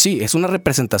es, sí, es una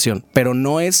representación, pero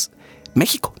no es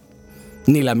México.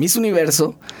 Ni la Miss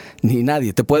Universo, ni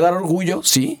nadie. Te puede dar orgullo,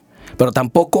 sí, pero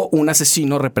tampoco un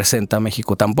asesino representa a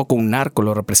México, tampoco un narco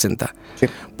lo representa. Sí.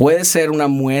 Puede ser una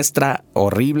muestra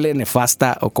horrible,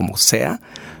 nefasta o como sea,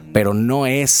 pero no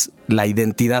es la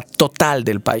identidad total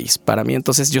del país. Para mí,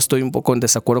 entonces, yo estoy un poco en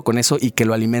desacuerdo con eso y que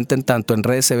lo alimenten tanto. En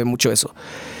redes se ve mucho eso.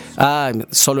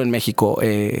 solo en México,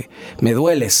 me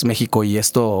dueles México y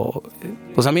esto,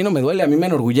 pues a mí no me duele, a mí me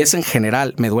enorgullece en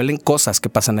general, me duelen cosas que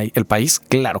pasan ahí. El país,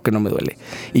 claro que no me duele.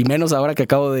 Y menos ahora que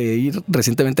acabo de ir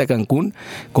recientemente a Cancún,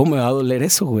 ¿cómo me va a doler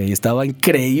eso, güey? Estaba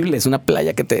increíble, es una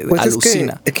playa que te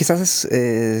alucina. Es que, quizás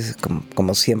es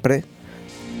como siempre,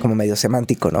 como medio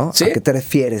semántico, ¿no? ¿Sí? ¿A qué te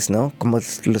refieres, no? Como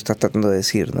lo estás tratando de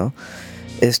decir, ¿no?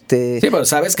 Sí, pero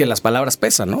sabes que las palabras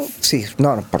pesan, ¿no? Sí,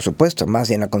 no, por supuesto,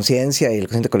 más y en la conciencia y el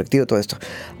consciente colectivo, todo esto.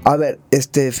 A ver,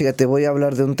 fíjate, voy a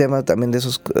hablar de un tema también de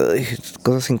esos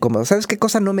cosas incómodas. ¿Sabes qué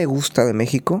cosa no me gusta de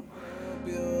México?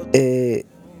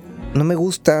 No me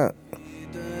gusta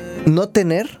no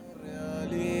tener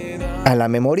a la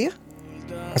memoria.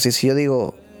 Así, si yo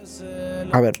digo,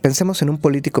 a ver, pensemos en un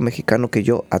político mexicano que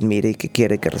yo admire y que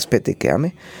quiere, que respete y que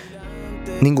ame.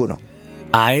 Ninguno.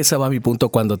 A ese va mi punto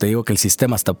cuando te digo que el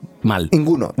sistema está mal.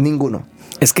 Ninguno.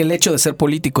 Es que el hecho de ser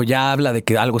político ya habla de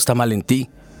que algo está mal en ti.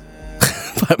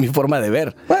 Para mi forma de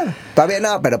ver. Bueno, está bien,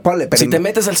 no, pero ponle. Si te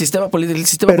metes al sistema político, el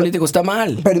sistema político está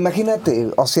mal. Pero imagínate,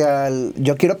 o sea,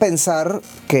 yo quiero pensar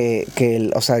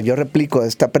o sea, yo replico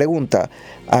esta pregunta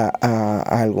a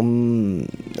algún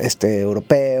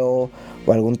europeo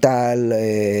o algún tal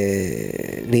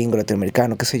gringo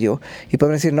latinoamericano, qué sé yo, y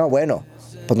pueden decir, no, bueno,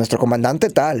 pues nuestro comandante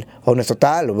tal, o nuestro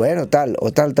tal, bueno, tal,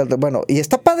 o tal, bueno, y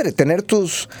está padre tener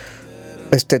tus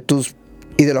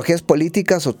ideologías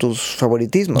políticas o tus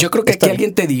favoritismos. Yo creo que aquí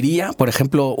alguien te diría, por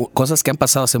ejemplo, cosas que han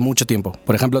pasado hace mucho tiempo.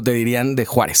 Por ejemplo, te dirían de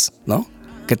Juárez, ¿no?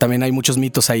 Que también hay muchos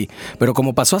mitos ahí. Pero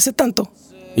como pasó hace tanto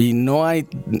y no hay,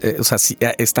 o sea,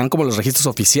 están como los registros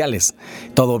oficiales.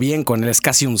 Todo bien con él, es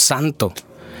casi un santo.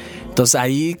 Entonces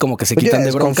ahí como que se quitan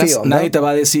de broncas, ¿no? Nadie te va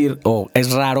a decir,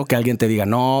 es raro que alguien te diga,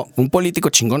 no, un político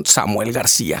chingón, Samuel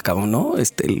García, cabrón, ¿no?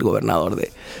 El gobernador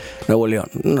de Nuevo León.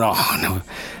 No.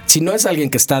 Si no es alguien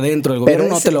que está dentro del gobierno,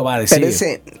 no te lo va a decir.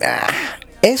 Pero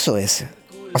eso es.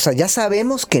 O sea, ya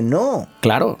sabemos que no.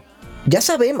 Claro. Ya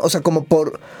sabemos, o sea,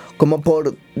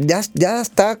 ya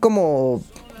está como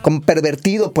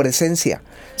pervertido por esencia.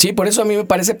 Sí, por eso a mí me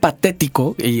parece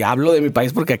patético, y hablo de mi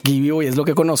país porque aquí vivo y es lo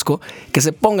que conozco, que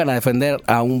se pongan a defender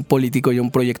a un político y a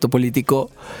un proyecto político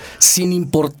sin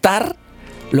importar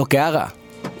lo que haga.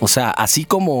 O sea, así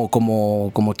como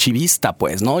chivista,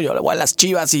 pues, ¿no? Yo le voy a las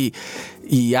Chivas y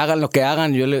hagan lo que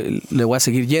hagan, yo le voy a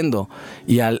seguir yendo.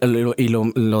 Y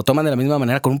lo toman de la misma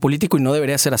manera con un político y no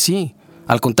debería ser así.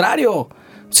 Al contrario,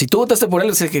 si tú votaste por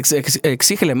él,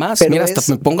 exígele más. Pero mira, hasta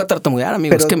me pongo a tartamudear,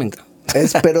 amigo.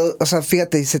 Pero, o sea,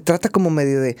 fíjate, se trata como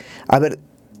medio de... A ver,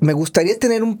 me gustaría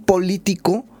tener un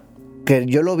político que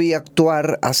yo lo vi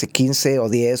actuar hace 15 o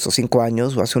 10 o 5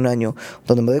 años o hace un año,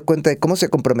 donde me doy cuenta de cómo se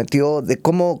comprometió, de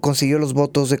cómo consiguió los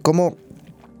votos, de cómo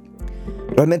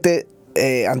realmente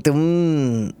ante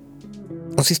un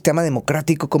sistema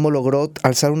democrático, cómo logró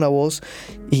alzar una voz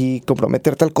y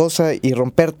comprometer tal cosa y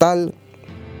romper tal...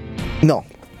 No,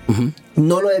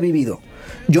 no lo he vivido.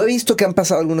 Yo he visto que han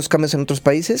pasado algunos cambios en otros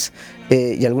países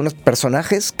y algunos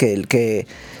personajes que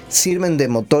sirven de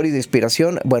motor y de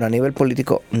inspiración. Bueno, a nivel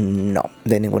político, no,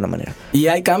 de ninguna manera. Y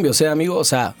hay cambios, amigo. O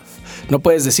sea, no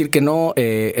puedes decir que no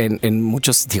en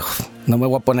muchos... Digo, no me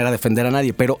voy a poner a defender a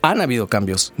nadie, pero han habido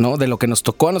cambios, ¿no? De lo que nos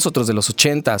tocó a nosotros de los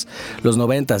 80s, los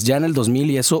 90s, ya en el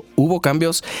 2000 y eso, hubo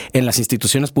cambios en las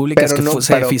instituciones públicas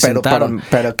se eficientaron.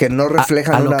 Pero que no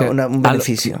reflejan un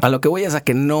beneficio. A lo que voy es a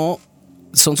que no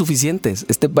son suficientes.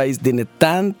 Este país tiene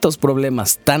tantos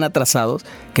problemas tan atrasados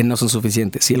que no son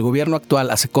suficientes. Si el gobierno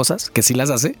actual hace cosas, que sí las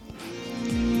hace,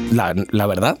 la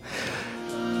verdad,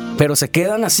 pero se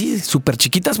quedan así, súper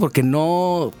chiquitas porque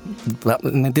no...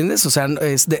 ¿Me entiendes? O sea,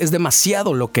 es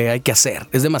demasiado lo que hay que hacer.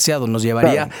 Es demasiado. Nos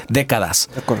llevaría décadas.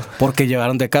 De acuerdo. Porque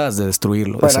llevaron décadas de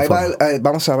destruirlo. Bueno,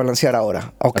 vamos a balancear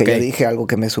ahora. Ok, ya dije algo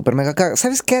que me súper mega caga.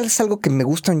 ¿Sabes qué es algo que me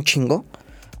gusta un chingo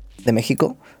de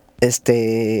México?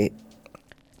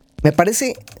 Me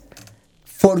parece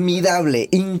formidable,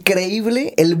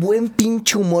 increíble el buen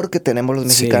pinche humor que tenemos los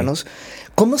mexicanos. Sí.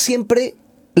 Como siempre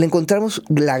le encontramos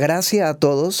la gracia a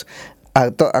todos, a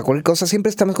cualquier cosa.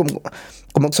 Siempre estamos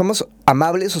como somos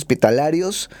amables,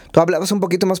 hospitalarios. Tú hablabas un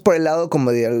poquito más por el lado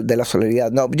como de la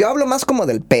solidaridad. No, yo hablo más como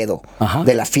del pedo,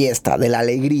 de la fiesta, de la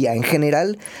alegría. En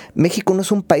general, México no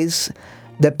es un país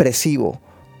depresivo.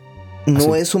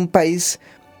 No es un país...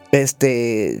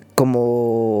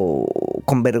 como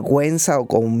con vergüenza o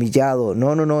con humillado.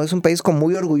 No, es un país como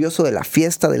muy orgulloso de la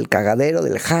fiesta, del cagadero,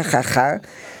 del jajaja,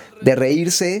 de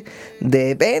reírse,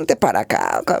 de vente para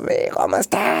acá, ¿cómo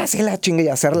estás? Y la chinga y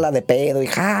hacerla de pedo y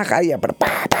jaja, y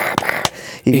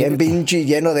y bien pinche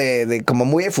lleno de como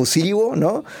muy efusivo,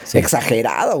 ¿no? Sí.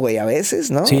 Exagerado, güey, a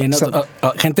veces, ¿no? Sí,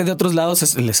 gente de otros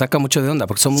lados le saca mucho de onda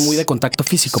porque somos muy de contacto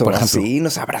físico, por ejemplo. Sí,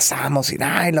 nos abrazamos y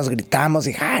nos gritamos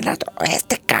y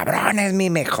este cabrón es mi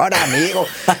mejor amigo.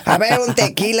 A ver, un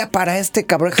tequila para este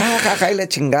cabrón, y la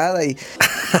chingada y...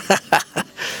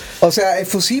 O sea,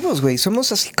 efusivos, güey.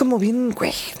 Somos así como bien,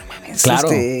 güey, no mames. Claro.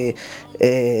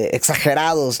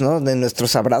 Exagerados, ¿no? De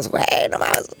nuestros abrazos. Güey, no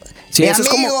mames. Sí, mi eso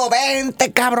amigo, es como...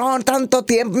 vente, cabrón, tanto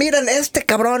tiempo. Miren, este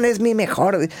cabrón es mi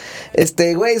mejor.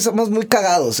 Güey, somos muy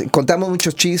cagados. Contamos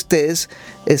muchos chistes.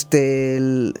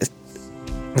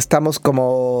 Estamos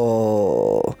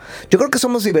como... Yo creo que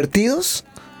somos divertidos.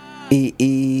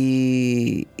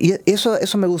 Y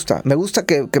eso me gusta. Me gusta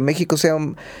que México sea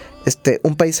un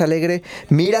país alegre.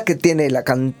 Mira que tiene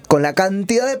con la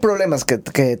cantidad de problemas que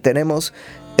tenemos,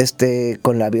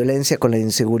 con la violencia, con la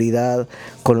inseguridad,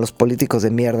 con los políticos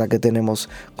de mierda que tenemos,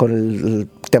 con el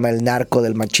tema del narco,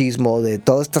 del machismo, de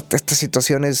todas estas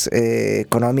situaciones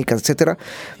económicas, etcétera.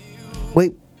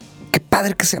 Güey, qué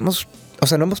padre que seamos. O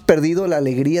sea, no hemos perdido la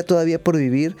alegría todavía por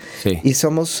vivir. Sí. Y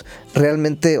somos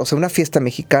realmente, o sea, una fiesta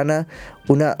mexicana,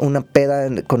 una peda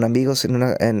con amigos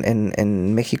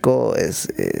en México es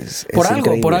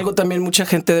increíble. Por algo también mucha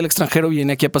gente del extranjero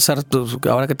viene aquí a pasar, pues,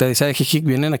 ahora que te decía de Jijic,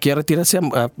 vienen aquí a retirarse,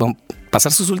 a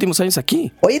pasar sus últimos años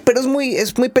aquí. Oye, pero es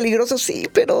muy peligroso, sí,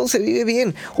 pero se vive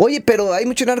bien. Oye, pero hay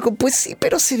mucho narco, pues sí,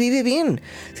 pero se vive bien.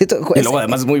 Y luego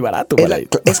además es muy barato.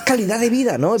 Es calidad de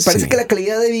vida, ¿no? Parece que la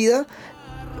calidad de vida...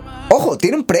 Ojo,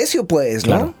 tiene un precio, pues,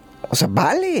 ¿no? Claro. O sea,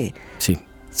 vale. Sí.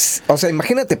 O sea,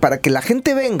 imagínate, para que la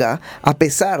gente venga, a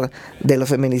pesar de los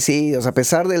feminicidios, a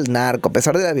pesar del narco, a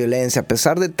pesar de la violencia, a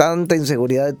pesar de tanta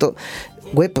inseguridad, de todo,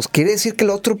 güey, pues quiere decir que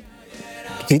el otro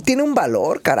sí tiene un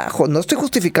valor, carajo. No estoy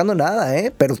justificando nada,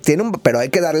 pero hay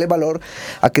que darle valor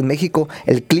a que en México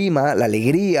el clima, la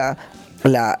alegría,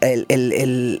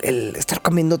 el estar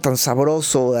comiendo tan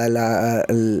sabroso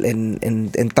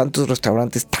en tantos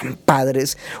restaurantes tan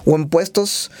padres o en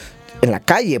puestos en la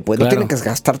calle, pues claro. No tienen que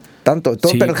gastar tanto,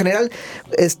 todo, sí. Pero en general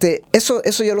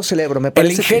eso yo lo celebro, me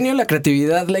parece. El ingenio, la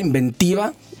creatividad, la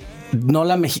inventiva, no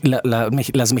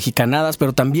las mexicanadas,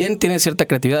 pero también tiene cierta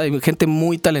creatividad. Hay gente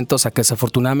muy talentosa que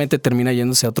desafortunadamente termina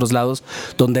yéndose a otros lados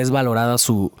donde es valorada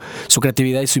su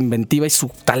creatividad y su inventiva y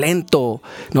su talento,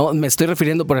 ¿no? Me estoy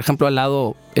refiriendo, por ejemplo, al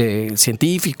lado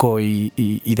científico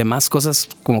y demás cosas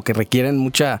como que requieren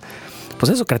mucha,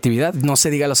 pues eso, creatividad. No se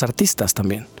diga a los artistas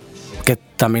también, que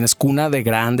también es cuna de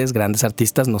grandes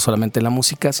artistas, no solamente en la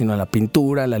música, sino en la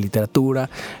pintura, la literatura,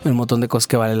 un montón de cosas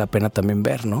que vale la pena también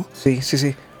ver, ¿no? Sí.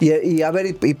 Y a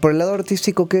ver, y por el lado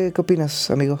artístico, ¿qué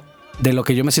opinas, amigo? De lo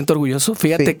que yo me siento orgulloso,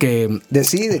 fíjate que... De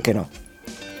sí y de que no.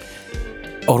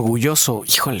 Orgulloso,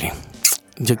 híjole.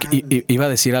 Yo iba a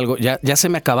decir algo, ya se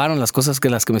me acabaron las cosas que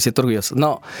las que me siento orgulloso.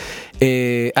 No,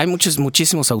 hay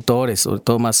muchísimos autores, sobre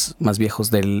todo más viejos,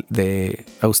 de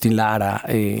Agustín Lara,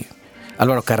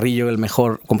 Álvaro Carrillo, el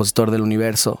mejor compositor del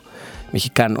universo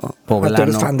mexicano, poblano. Tú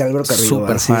eres fan de Álvaro Carrillo.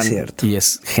 Súper fan, cierto. Y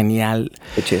es genial.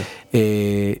 Qué chido.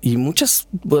 Y muchas,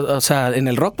 o sea, en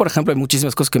el rock, por ejemplo, hay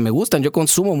muchísimas cosas que me gustan. Yo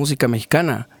consumo música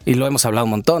mexicana y lo hemos hablado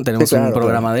un montón. Tenemos un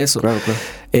programa de eso. Claro.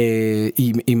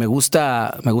 Y me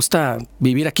gusta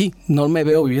vivir aquí. No me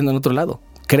veo viviendo en otro lado.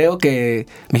 Creo que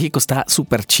México está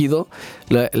súper chido.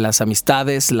 Las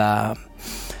amistades, la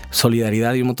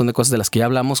solidaridad y un montón de cosas de las que ya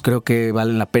hablamos, creo que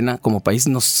valen la pena. Como país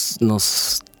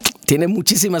nos tiene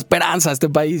muchísima esperanza este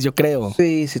país, yo creo.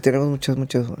 Sí, tenemos muchas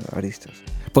aristas.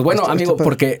 Pues bueno, amigo,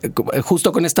 porque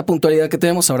justo con esta puntualidad que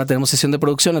tenemos, ahora tenemos sesión de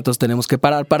producción, entonces tenemos que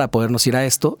parar para podernos ir a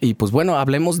esto. Y pues bueno,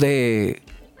 hablemos de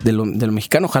lo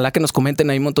mexicano. Ojalá que nos comenten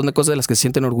ahí un montón de cosas de las que se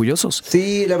sienten orgullosos.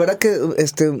 Sí, la verdad que,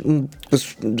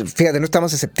 pues, fíjate, no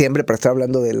estamos en septiembre para estar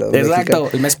hablando de lo Exacto, mexicano.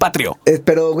 El mes patrio.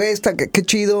 Pero, güey, qué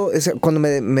chido. Cuando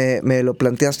me lo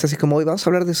planteaste así como, hoy vamos a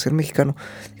hablar de ser mexicano.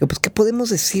 Digo, pues, ¿qué podemos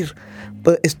decir?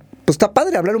 Pues está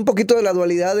padre hablar un poquito de la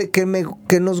dualidad de qué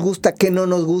nos gusta, qué no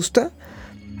nos gusta.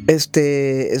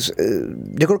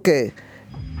 Yo creo que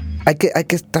hay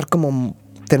que estar como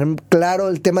tener claro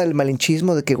el tema del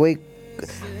malinchismo, de que, güey,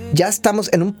 ya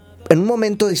estamos en un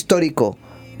momento histórico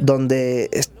donde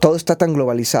todo está tan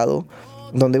globalizado,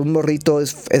 donde un morrito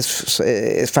es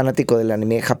fanático del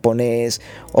anime japonés,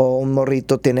 o un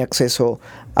morrito tiene acceso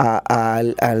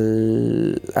al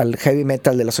heavy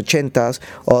metal de los 80s,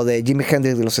 o de Jimi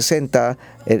Hendrix de los 60,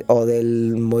 o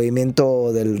del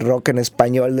movimiento del rock en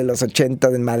español de los 80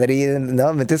 en Madrid,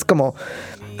 ¿no? Entonces, como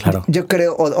Claro. Yo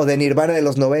creo, o de Nirvana de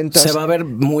los 90. Se va a ver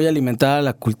muy alimentada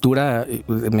la cultura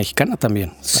mexicana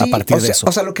también, sí, a partir de eso.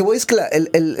 O sea, lo que voy es que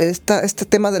este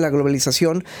tema de la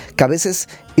globalización, que a veces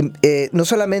no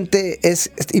solamente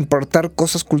es importar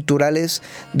cosas culturales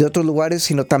de otros lugares,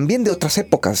 sino también de otras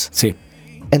épocas. Sí.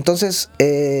 Entonces,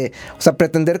 o sea,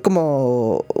 pretender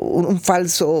como un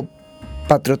falso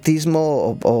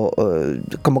patriotismo o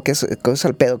como que es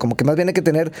al pedo, como que más bien hay que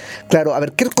tener claro, a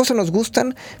ver, qué cosas nos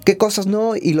gustan, qué cosas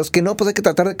no, y los que no, pues hay que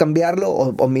tratar de cambiarlo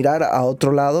o mirar a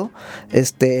otro lado,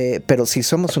 pero sí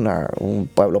somos un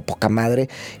pueblo poca madre,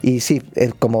 y sí,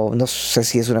 como no sé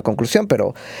si es una conclusión,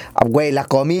 pero güey, la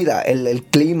comida, el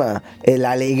clima,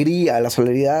 la alegría, la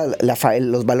solidaridad,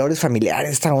 los valores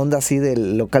familiares, esta onda así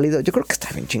del localidad, yo creo que está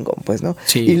bien chingón, pues, ¿no?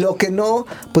 Sí. Y lo que no,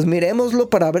 pues miremoslo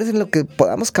para ver en lo que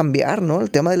podamos cambiar, ¿no? El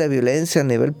tema de la violencia a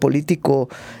nivel político,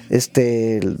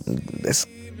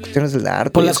 cuestiones del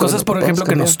narco. Pues las cosas, por ejemplo,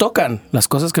 que nos tocan,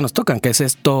 que es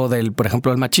esto del, por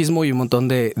ejemplo, el machismo y un montón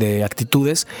de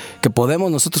actitudes que podemos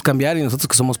nosotros cambiar, y nosotros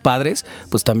que somos padres,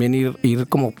 pues también ir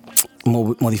como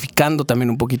modificando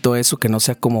también un poquito eso, que no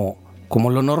sea como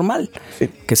lo normal, sí.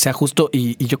 Que sea justo.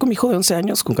 Y yo con mi hijo de 11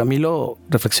 años, con Camilo,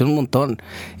 reflexiono un montón.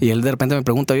 Y él de repente me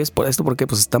pregunta, oye, ¿es por esto? ¿Por qué?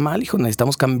 Pues está mal, hijo,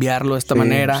 necesitamos cambiarlo de esta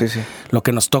manera. Sí. Lo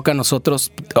que nos toca a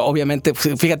nosotros, obviamente,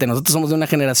 fíjate, nosotros somos de una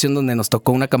generación donde nos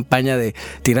tocó una campaña de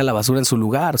tirar la basura en su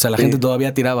lugar. O sea, la gente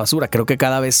todavía tira basura, creo que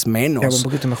cada vez menos. Ya, un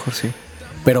poquito mejor, sí.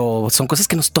 Pero son cosas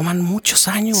que nos toman muchos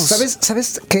años.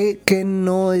 ¿Sabes qué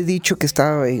no he dicho que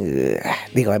está?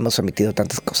 Digo, hemos omitido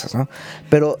tantas cosas, ¿no?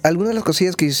 Pero algunas de las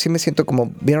cosillas que yo sí me siento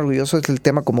como bien orgulloso es el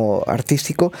tema como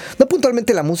artístico. No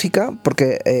puntualmente la música,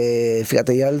 porque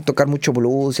fíjate, ya al tocar mucho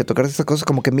blues y a tocar estas cosas,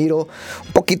 como que miro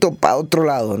un poquito para otro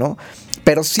lado, ¿no?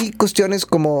 Pero sí cuestiones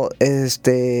como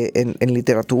en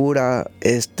literatura,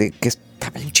 que está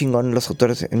bien chingón los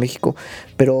autores en México,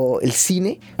 pero el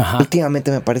cine, últimamente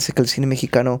me parece que el cine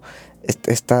mexicano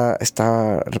está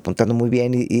repuntando muy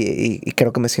bien, y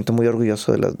creo que me siento muy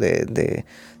orgulloso de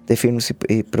filmes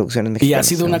y producciones mexicanas. Y ha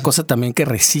sido una cosa también que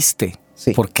resiste,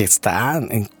 sí. Porque está,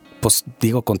 pues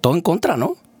digo, con todo en contra,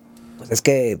 ¿no? Pues es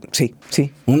que sí.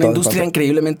 Una industria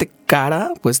increíblemente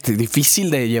cara, pues difícil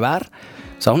de llevar.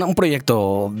 O sea, un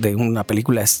proyecto de una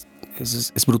película es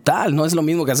brutal, no es lo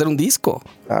mismo que hacer un disco.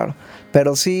 Claro,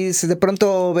 pero sí de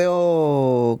pronto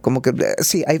veo como que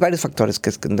sí, hay varios factores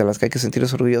de los que hay que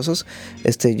sentirnos orgullosos.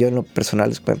 Yo en lo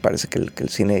personal me parece que el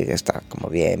cine está como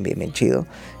bien chido,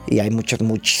 y hay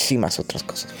muchísimas otras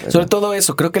cosas. Pues, sobre todo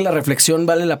eso, creo que la reflexión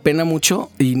vale la pena mucho,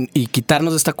 y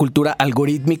quitarnos de esta cultura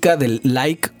algorítmica del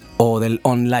like o del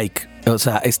on-like. O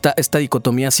sea, esta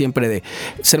dicotomía siempre de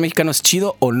ser mexicano es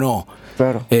chido o no.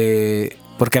 Claro.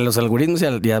 Porque a los algoritmos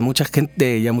y a mucha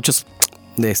gente y a muchos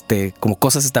como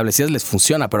cosas establecidas les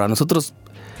funciona, pero a nosotros,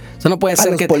 o sea, no puede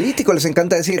ser que a los políticos les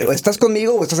encanta decir o estás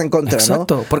conmigo o estás en contra.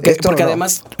 Exacto, ¿no? porque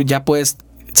además ya puedes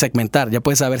segmentar, ya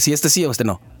puedes saber si sí o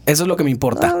no. Eso es lo que me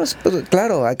importa. Pues,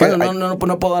 claro.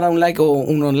 No puedo dar un like o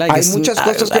un no-like. Hay muchas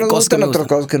cosas que nos gustan, otras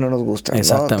cosas que no nos gustan.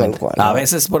 Exactamente. ¿No? Tal cual, ¿no? A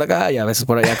veces por acá y a veces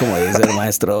por allá, como dice el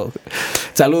maestro.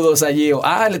 Saludos a Gio.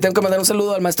 Le tengo que mandar un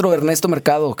saludo al maestro Ernesto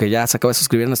Mercado, que ya se acaba de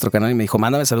suscribir a nuestro canal y me dijo,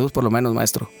 mándame saludos por lo menos,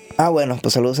 maestro. Bueno,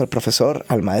 pues saludos al profesor,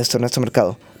 al maestro Ernesto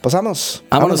Mercado. Pues vámonos,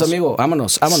 amigo.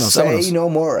 Vámonos. Say no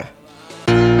more.